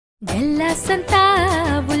ఎల్లాసంతా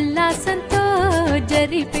ఉల్లాసంతో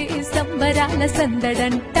జరిపే సంబరాల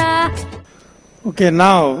సందడంట. Okay,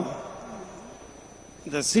 now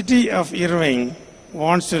the city of Irving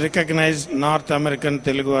wants to recognize North American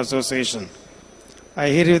Telugu Association. I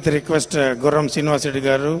herewith request Gurram Srinivasreddy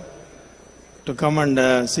garu to come and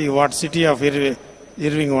see what city of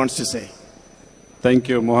Irving wants to say. Thank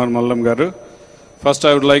you, Mohan Mallam garu. First,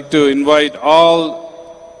 I would like to invite all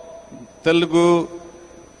Telugu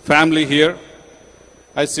family here.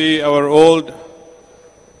 I see our old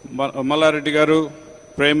Malla Reddy garu,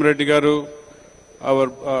 Prem Reddy garu, our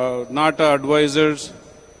NATA advisors.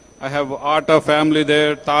 I have ATA family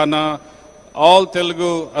there, Tana. All Telugu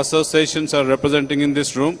associations are representing in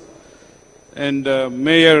this room. And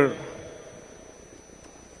Mayor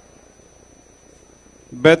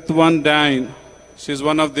Beth Van Dyne, she's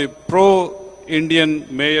one of the pro-Indian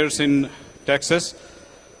mayors in Texas.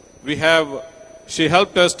 She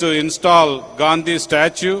helped us to install Gandhi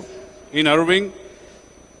statue in Irving.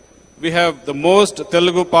 We have the most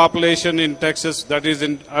Telugu population in Texas, that is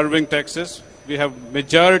in Irving, Texas. We have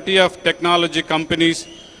majority of technology companies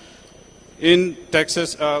in Texas,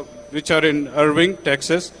 which are in Irving,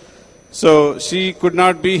 Texas. So she could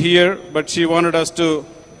not be here, but she wanted us to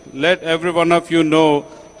let every one of you know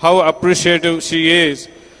how appreciative she is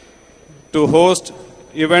to host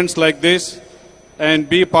events like this and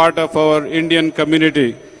be part of our Indian community.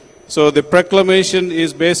 So the proclamation is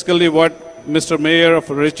basically what Mr. Mayor of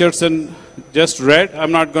Richardson just read.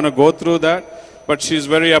 I'm not going to go through that, but she's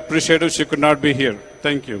very appreciative. She could not be here.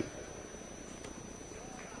 Thank you.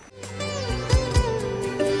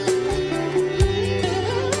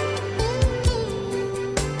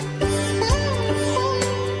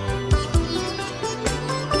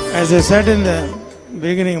 As I said in the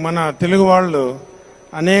beginning, mana Telugu vallu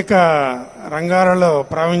అనేక రంగాలలో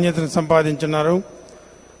ప్రావీణ్యతను సంపాదించున్నారు.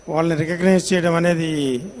 వాళ్ళని recognise చేయడం అనేది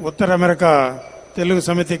ఉత్తర America Telugu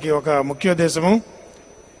సమితికి ఒక ముఖ్యోద్దేశము.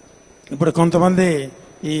 ఇప్పుడు కొంతమంది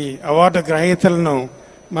ఈ అవార్డు గ్రహీతలను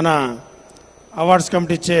మన awards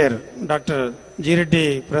committee chair doctor జిరెడ్డి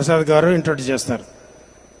Prasad గారు ఇంట్రొడ్యూస్ చేస్తారు.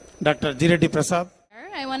 Doctor జిరెడ్డి Prasad.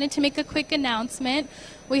 I wanted to make a quick announcement.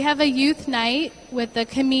 We have a youth night with a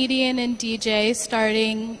comedian and DJ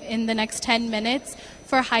starting in the next 10 minutes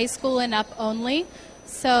for high school and up only.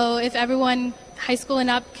 So if everyone high school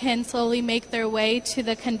and up can slowly make their way to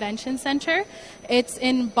the convention center, it's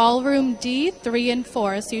in ballroom D 3 and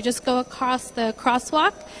 4. So you just go across the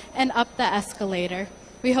crosswalk and up the escalator.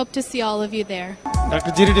 We hope to see all of you there.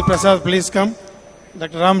 Dr. Jiridi Prasad, please come.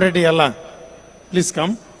 Dr. Ram Reddy Allah, please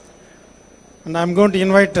come. And I'm going to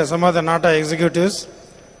invite some of the NATA executives,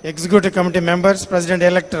 executive committee members,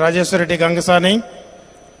 President-elect Rajeswar Reddy Gangasani,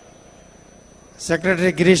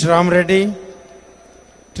 Secretary Girish Ram Reddy,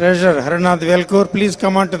 Treasurer Haranath Velkur, please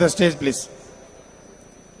come on to the stage, please.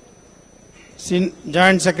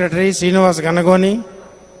 Joint Secretary Srinivas Ganagoni,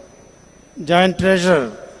 Joint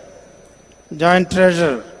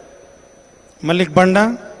Treasurer Malik Banda,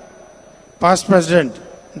 Past President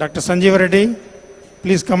Dr. Sanjeev Reddy,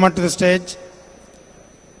 please come on to the stage.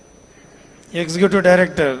 Executive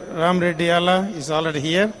Director Ram Reddy Allah is already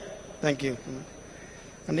here. Thank you.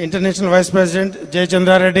 And International Vice President Jay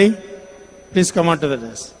Chandra Reddy, please come on to the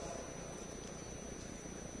desk.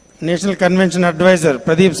 National Convention Advisor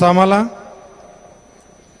Pradeep Samala,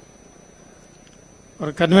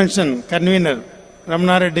 our Convention Convener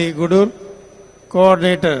Ramna Reddy Gudur,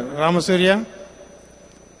 Coordinator Ramasurya.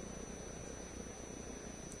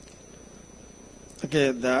 Okay,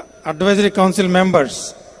 the Advisory Council members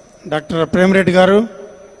Dr. Prem Reddy garu,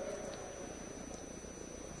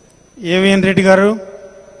 AVN Reddy garu,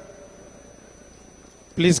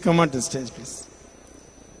 please come on to the stage, please.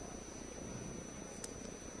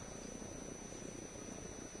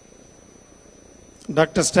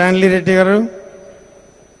 Dr. Stanley Reddy garu,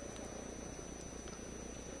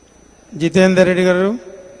 Jitendra Reddy garu,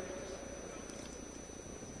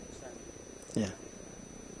 yeah.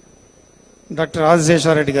 Dr.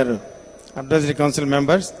 Azesha Reddy garu, Advisory Council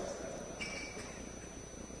members.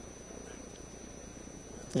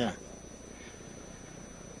 Yeah.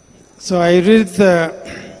 So I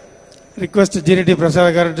request Jireddy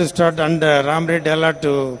Prasad garu to start and Ram Reddy Allah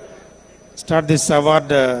to start this award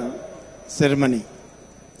ceremony.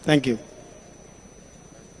 Thank you.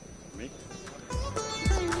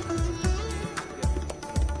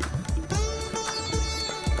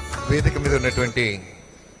 వేదిక మీద ఉన్నటువంటి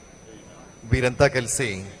వీరంతా కలిసి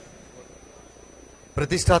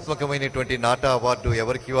ప్రతిష్టాత్మకమైనటువంటి నాటా award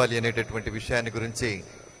ఎవరికి ఇవ్వాలి అనేటటువంటి విషయాన్ని గురించి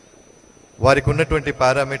వారికి ఉన్నటువంటి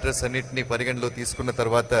పారామీటర్స్ అన్నింటినీ పరిగణలో తీసుకున్న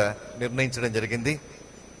తర్వాత నిర్ణయించడం జరిగింది.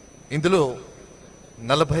 ఇందులో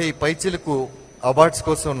 40 పైచిలకు అవార్డ్స్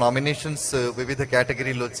కోసం నామినేషన్స్ వివిధ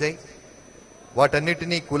కేటగిరీలు వచ్చాయి.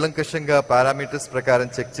 వాటన్నిటినీ కూలంకషంగా పారామీటర్స్ ప్రకారం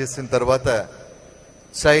చెక్ చేసిన తర్వాత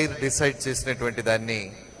చైర్ డిసైడ్ చేసినటువంటి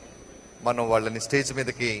దాన్ని మనం వాళ్ళని స్టేజ్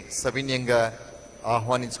మీదకి సవినయంగా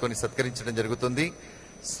ఆహ్వానించుకొని సత్కరించడం జరుగుతుంది.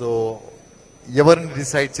 సో ఎవరిని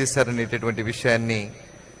డిసైడ్ చేశారనేటటువంటి విషయాన్ని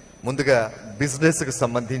ముందుగా బిజినెస్కి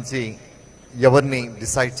సంబంధించి ఎవరిని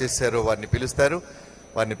డిసైడ్ చేశారో వారిని పిలుస్తారు.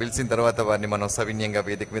 వారిని పిలిచిన తర్వాత వారిని మనం సవినయంగా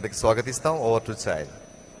వేదిక మీదకి స్వాగతిస్తాం. Over to chair.